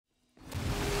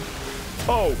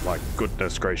Oh my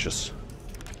goodness gracious.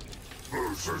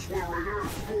 This is where it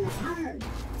is for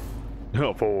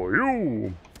you. For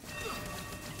you.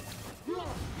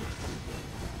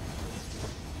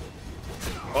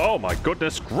 Oh my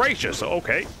goodness gracious.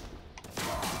 Okay.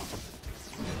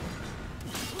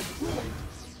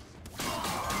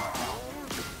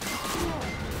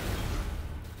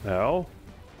 Hell.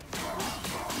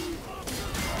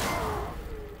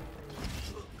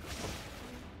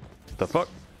 The fuck?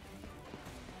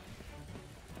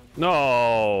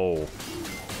 No.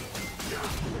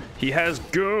 He has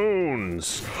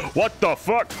goons. What the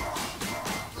fuck?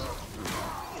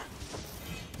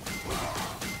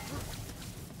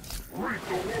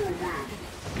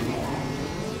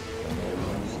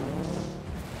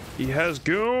 He has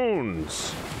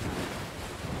goons.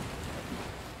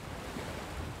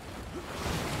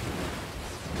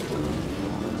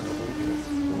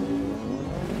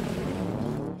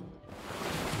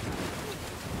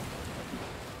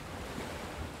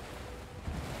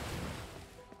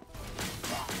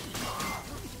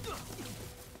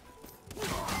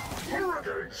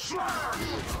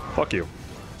 Fuck you.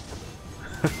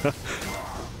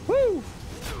 Woo!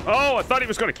 Oh, I thought he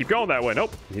was gonna keep going that way.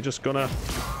 Nope. He's just gonna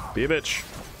be a bitch.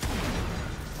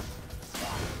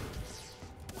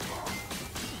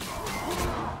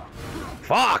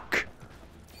 Fuck!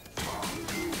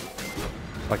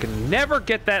 I can never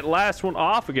get that last one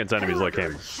off against enemies like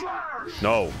him.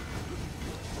 No.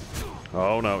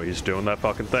 Oh no, he's doing that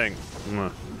fucking thing.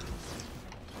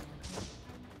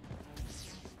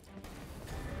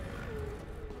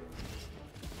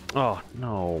 Oh,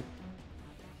 no.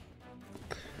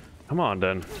 Come on,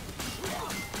 then.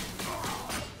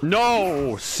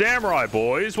 No! Samurai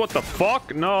boys! What the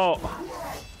fuck? No!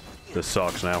 This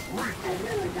sucks now.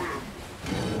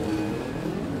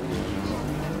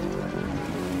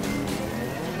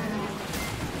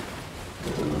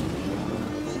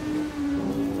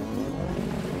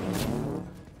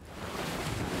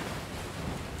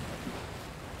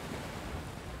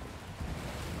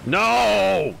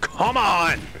 No! Come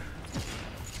on!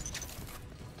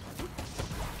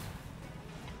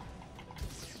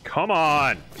 Come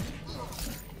on!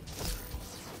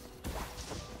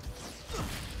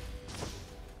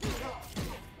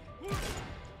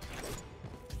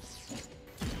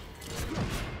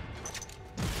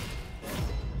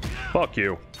 Fuck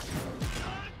you.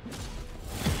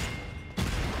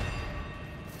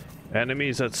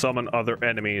 Enemies that summon other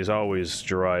enemies always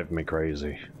drive me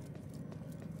crazy.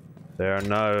 They're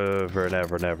never,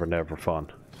 never, never, never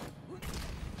fun.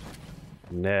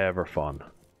 Never fun.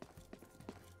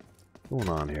 What's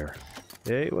going on here?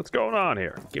 Hey, what's going on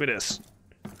here? Give me this.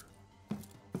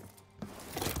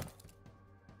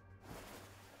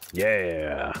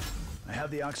 Yeah. I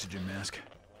have the oxygen mask.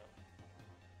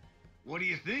 What do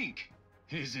you think?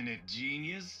 Isn't it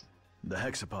genius? The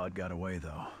hexapod got away,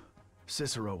 though.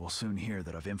 Cicero will soon hear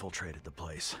that I've infiltrated the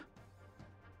place.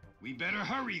 We better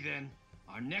hurry, then.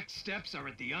 Our next steps are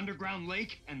at the underground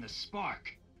lake and the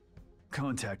spark.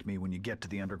 Contact me when you get to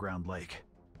the underground lake.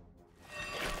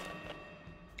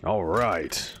 All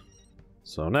right.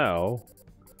 So now,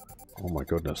 oh my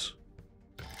goodness.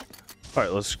 All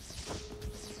right, let's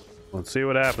see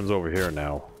what happens over here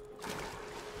now.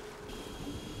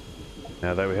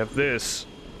 Now that we have this,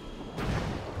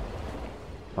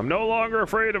 I'm no longer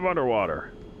afraid of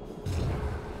underwater.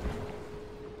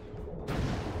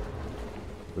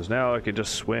 Because now I can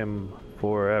just swim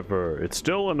forever. It's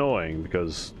still annoying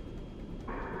because,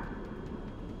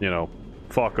 you know,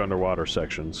 fuck underwater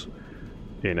sections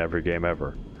in every game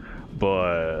ever.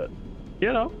 But,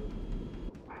 you know.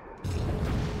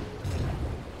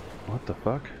 What the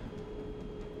fuck?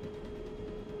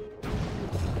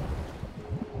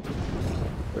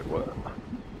 Wait, what?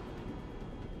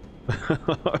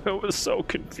 I was so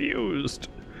confused.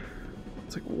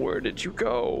 It's like, where did you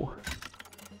go?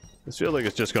 This feels like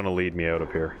it's just gonna lead me out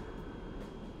of here.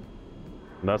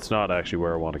 And that's not actually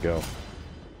where I want to go.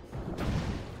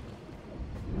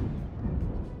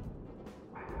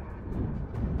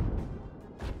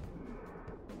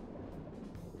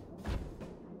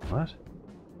 What?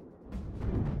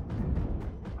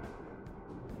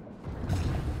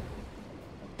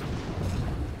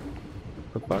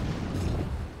 What the fuck?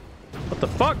 What the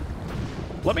fuck?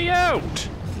 Let me out!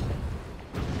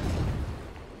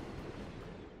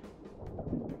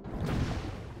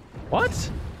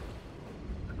 What?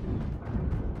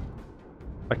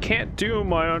 I can't do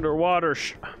my underwater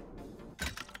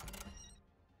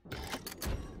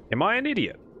Am I an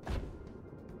idiot?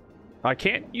 I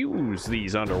can't use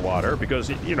these underwater because,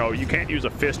 you know, you can't use a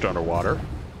fist underwater.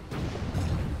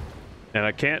 And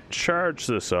I can't charge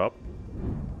this up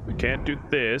I can't do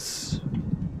this.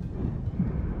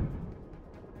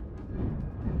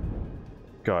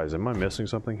 Guys, am I missing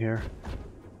something here?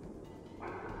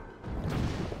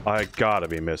 I gotta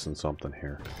be missing something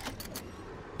here.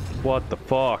 What the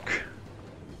fuck?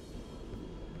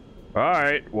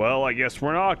 Alright, well, I guess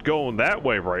we're not going that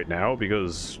way right now,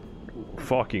 because...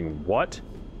 Fucking what?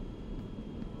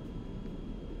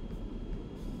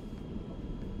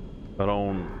 I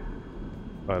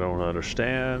don't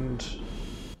understand.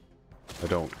 I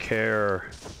don't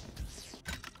care.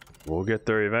 We'll get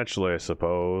there eventually, I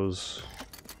suppose.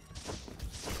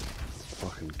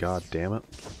 Fucking goddamn it.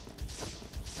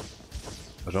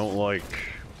 I don't like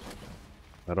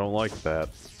that.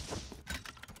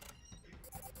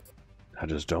 I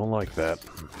just don't like that.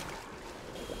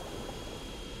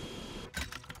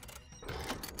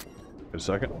 Wait a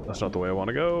second. That's not the way I want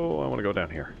to go. I want to go down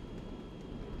here.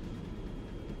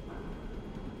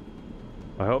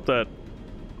 I hope that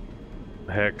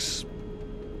hex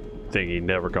thingy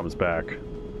never comes back.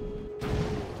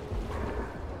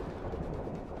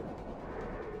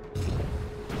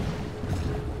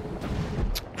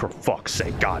 For fuck's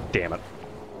sake, god damn it.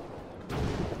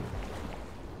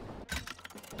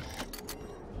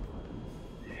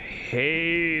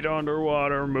 Hate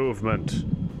underwater movement.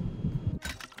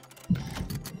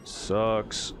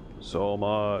 Sucks so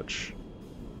much.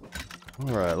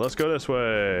 Alright, let's go this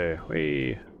way.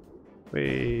 Wait,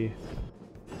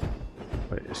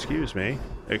 excuse me.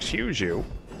 Excuse you.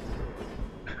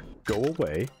 Go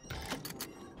away.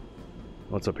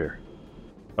 What's up here?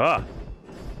 Ah!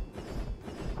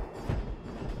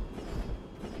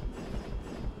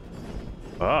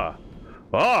 Ah!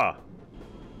 Ah!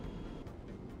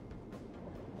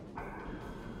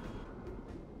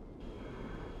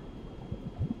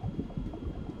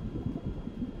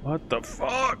 What the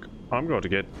fuck? I'm going to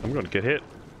get hit.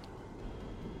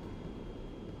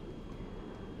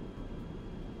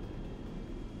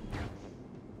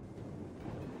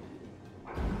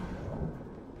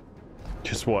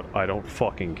 Guess what? I don't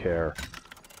fucking care.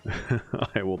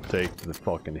 I will take the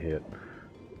fucking hit.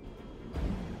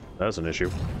 That's an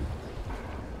issue.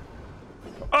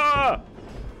 Ah!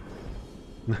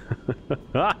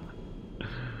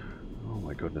 Oh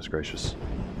my goodness gracious.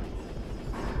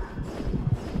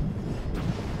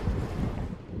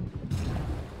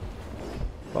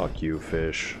 Fuck you,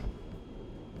 fish.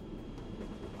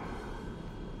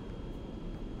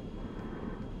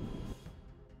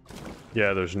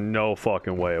 Yeah, there's no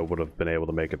fucking way I would have been able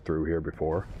to make it through here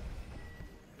before.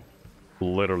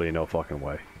 Literally no fucking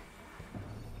way.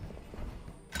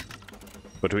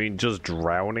 Between just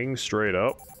drowning straight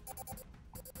up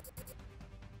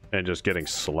and just getting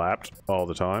slapped all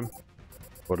the time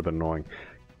would have been annoying.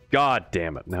 God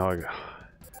damn it. Now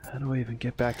how do I even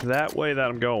get back that way that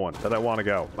I'm going, that I want to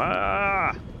go?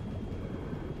 Ah!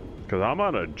 Because I'm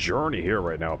on a journey here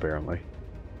right now, apparently.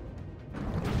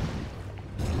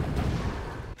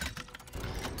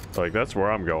 Like, that's where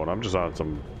I'm going. I'm just on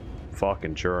some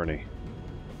fucking journey.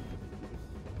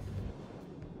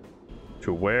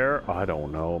 To where? I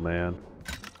don't know, man.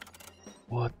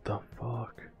 What the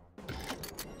fuck?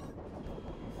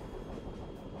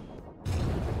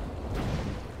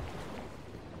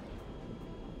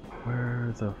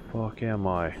 Where the fuck am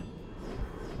I?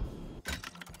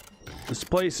 This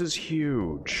place is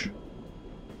huge.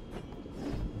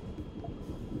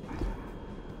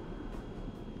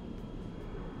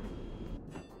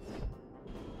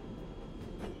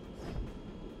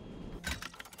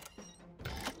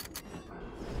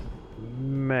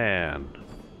 Man.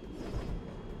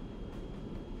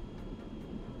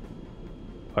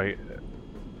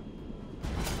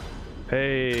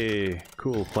 Hey,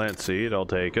 cool plant seed, I'll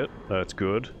take it. That's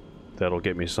good. That'll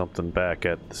get me something back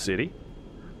at the city.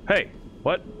 Hey,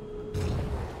 what?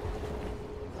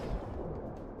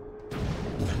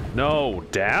 No,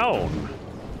 down!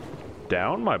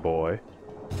 Down, my boy.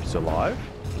 He's alive?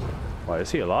 Why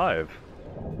is he alive?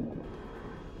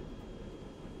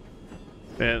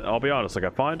 And I'll be honest, like, I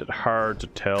find it hard to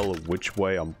tell which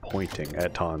way I'm pointing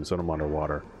at times when I'm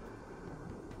underwater.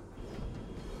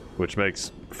 Which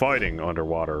makes fighting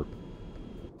underwater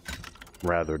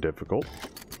rather difficult.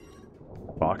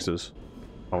 Boxes.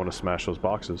 I want to smash those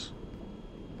boxes.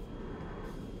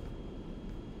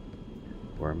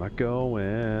 Where am I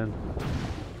going?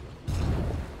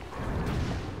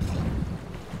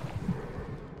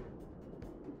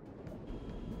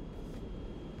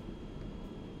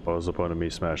 What was the point of me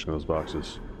smashing those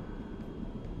boxes?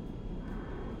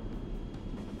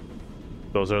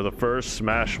 Those are the first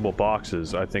smashable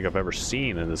boxes I think I've ever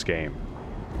seen in this game.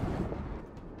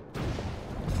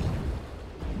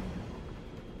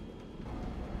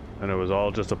 And it was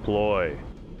all just a ploy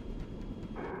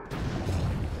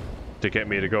to get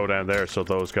me to go down there so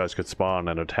those guys could spawn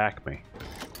and attack me.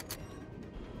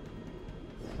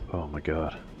 Oh my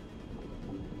god.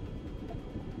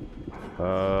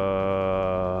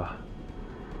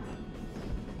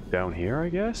 Down here, I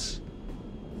guess?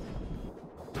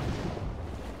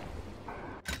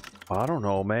 I don't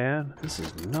know, man. This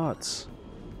is nuts.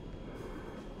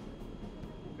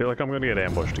 I feel like I'm gonna get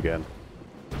ambushed again.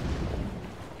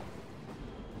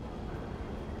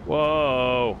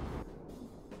 Whoa!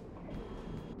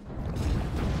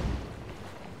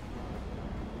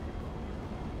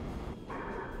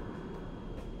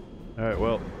 Alright,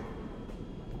 well.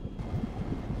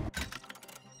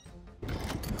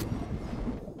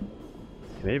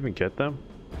 Can I even get them?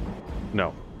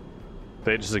 No.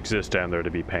 They just exist down there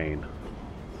to be pain.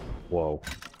 Whoa.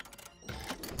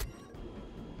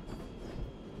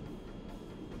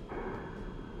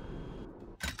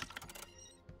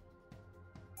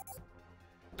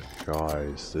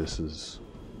 Guys, this is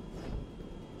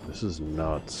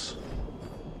nuts.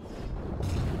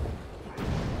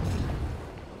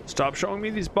 Stop showing me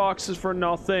these boxes for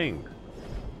nothing.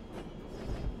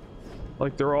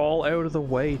 Like, they're all out of the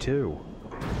way, too.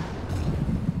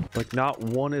 Like, not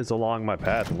one is along my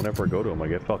path, and whenever I go to them, I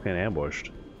get fucking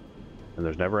ambushed. And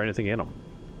there's never anything in them.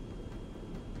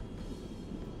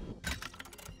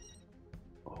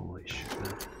 Holy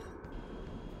shit.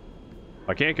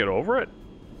 I can't get over it?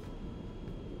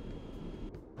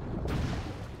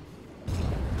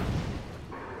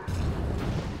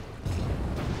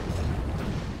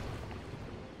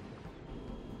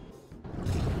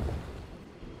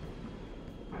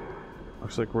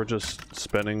 Looks like we're just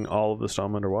spending all of this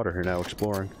time underwater here now,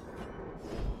 exploring.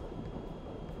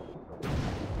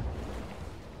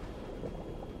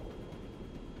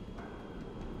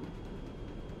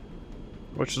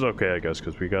 Which is okay, I guess,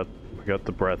 because we got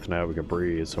the breath now, we can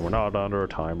breathe, so we're not under a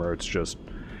timer, it's just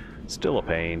still a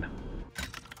pain.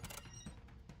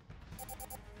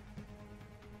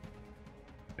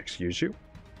 Excuse you?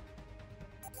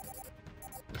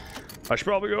 I should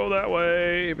probably go that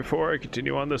way before I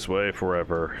continue on this way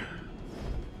forever.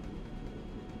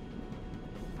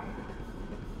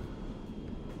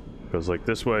 Because, like,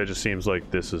 this way just seems like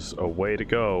this is a way to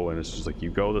go, and it's just like you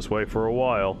go this way for a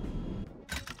while.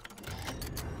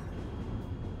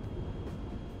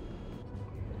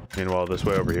 Meanwhile, this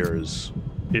way over here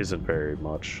isn't very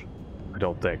much. I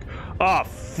don't think. Ah,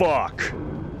 fuck!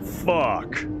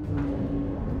 Fuck!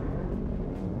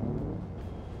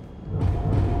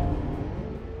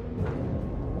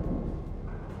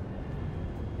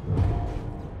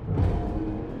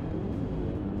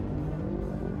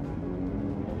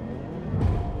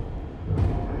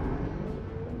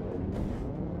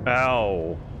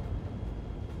 Ow.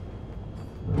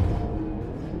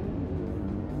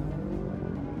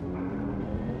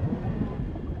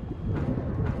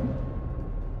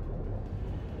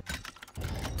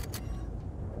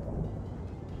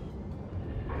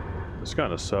 This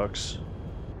kind of sucks.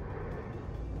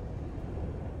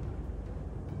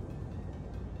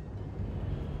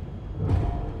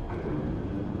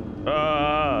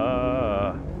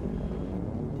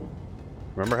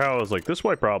 Remember how I was like, this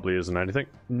way probably isn't anything?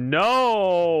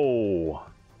 No!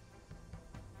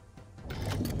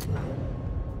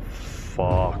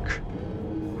 Fuck.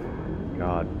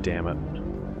 God damn it.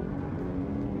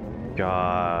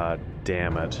 God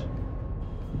damn it.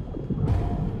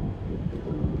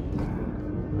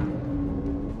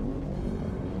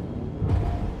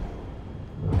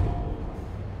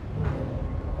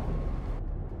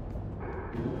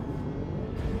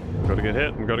 I'm gonna get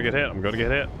hit, I'm gonna get hit, I'm gonna get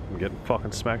hit. I'm getting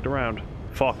fucking smacked around.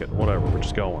 Fuck it, whatever, we're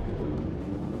just going.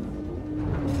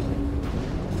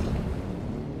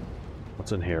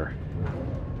 What's in here?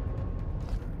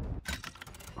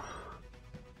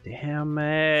 Damn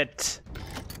it!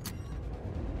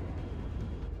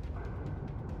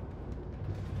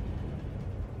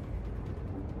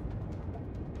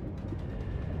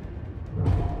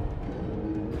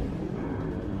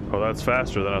 Oh, that's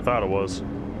faster than I thought it was.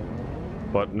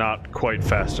 But not quite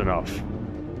fast enough.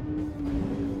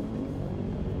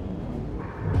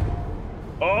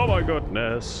 Oh my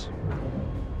goodness.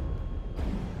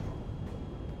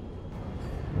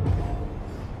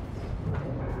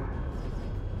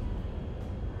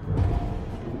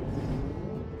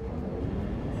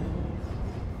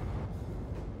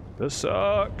 This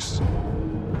sucks.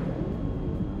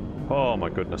 Oh my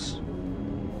goodness.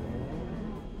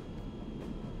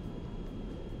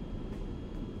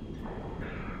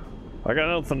 I got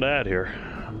nothing to add here.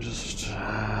 I'm just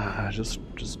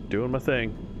doing my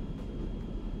thing.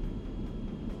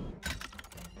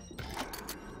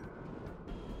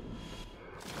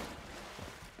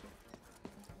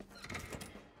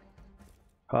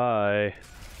 Hi.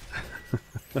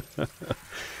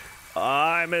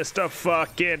 I missed a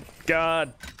fucking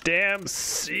goddamn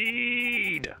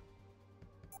seed.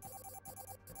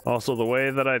 Also, the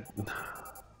way that I...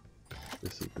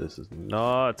 This is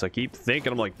nuts. I keep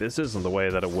thinking, I'm like, this isn't the way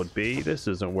that it would be. This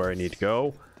isn't where I need to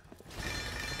go.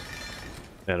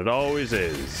 And it always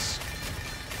is.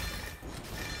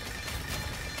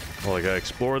 Well, like, I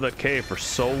explored that cave for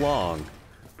so long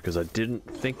because I didn't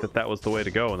think that that was the way to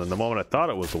go. And then the moment I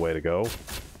thought it was the way to go...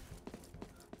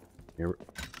 Here...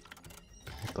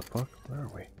 What the fuck? Where are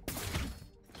we?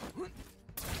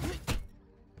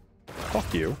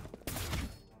 Fuck you.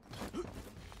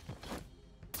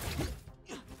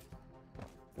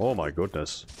 Oh my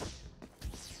goodness.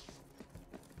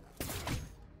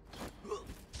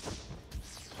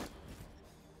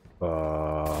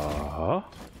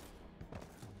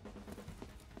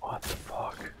 What the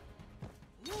fuck?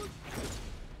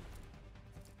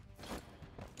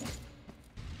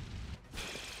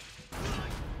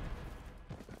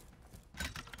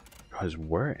 Guys,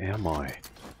 where am I?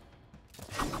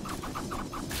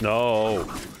 No!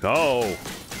 No!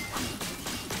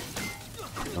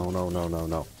 No, no, no, no,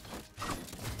 no.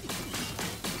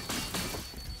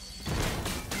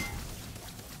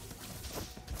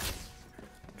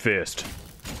 Fist.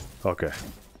 Okay.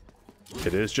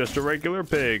 It is just a regular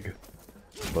pig,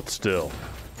 but still.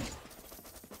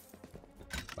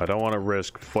 I don't want to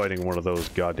risk fighting one of those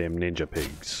goddamn ninja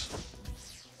pigs.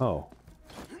 Oh.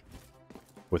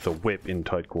 With a whip in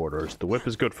tight quarters. The whip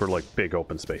is good for, like, big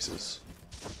open spaces.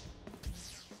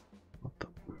 What the...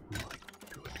 My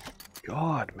good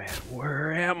God, man.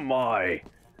 Where am I?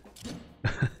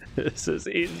 This is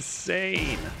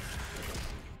insane.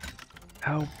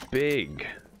 How big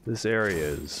this area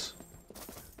is.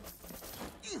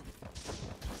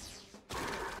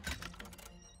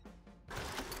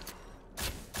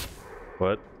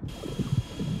 What?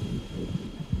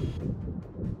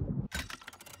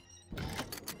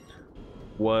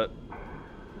 What?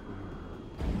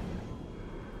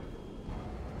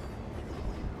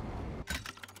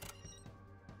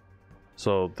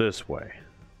 So this way.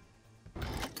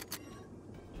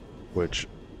 Which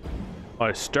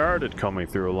I started coming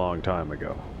through a long time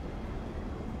ago.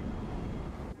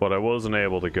 But I wasn't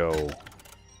able to go,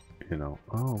 you know.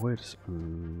 Oh, wait a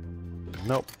second.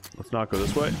 Nope. Let's not go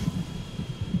this way.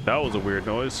 That was a weird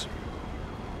noise.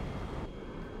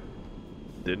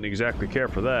 Didn't exactly care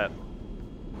for that.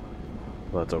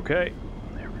 But that's okay.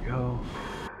 There we go.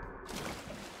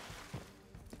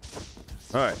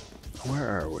 Alright.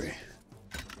 Where are we?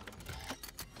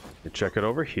 You check it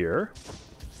over here.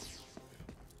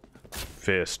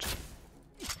 Fist.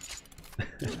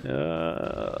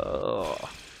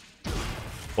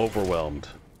 Overwhelmed.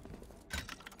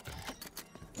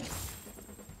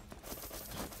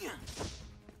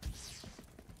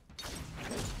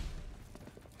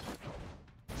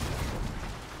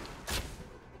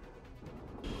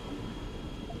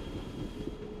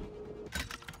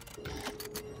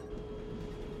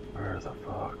 Where the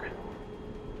fuck?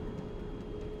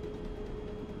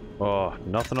 Oh,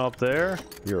 nothing up there?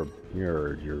 You're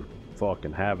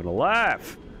fucking having a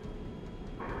laugh.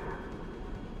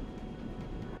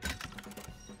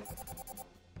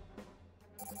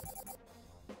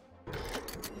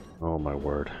 Oh my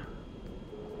word.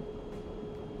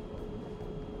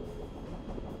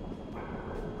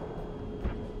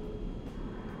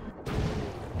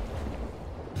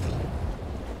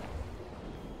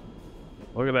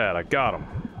 Look at that, I got him.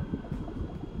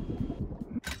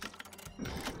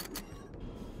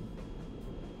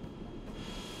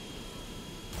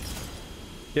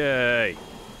 Yay!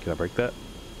 Can I break that?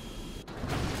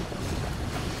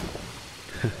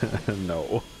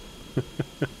 No.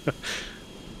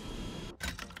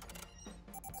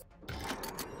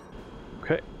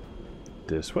 Okay.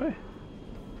 This way?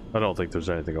 I don't think there's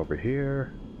anything over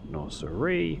here. No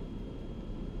siree.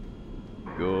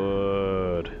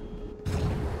 Good.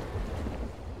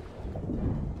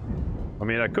 I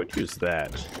mean, I could use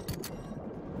that.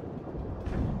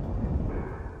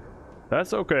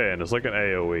 That's okay, and it's like an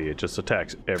AoE. It just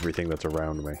attacks everything that's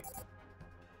around me.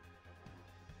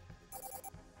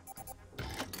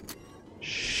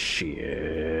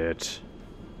 Shit.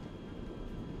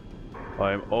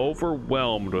 I'm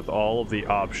overwhelmed with all of the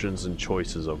options and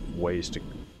choices of ways to...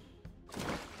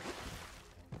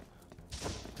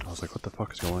 I was like, what the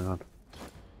fuck is going on?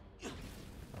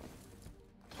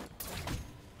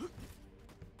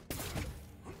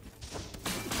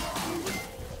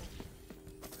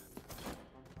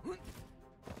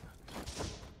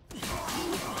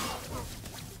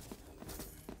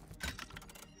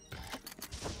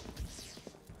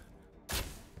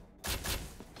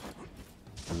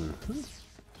 Mm-hmm.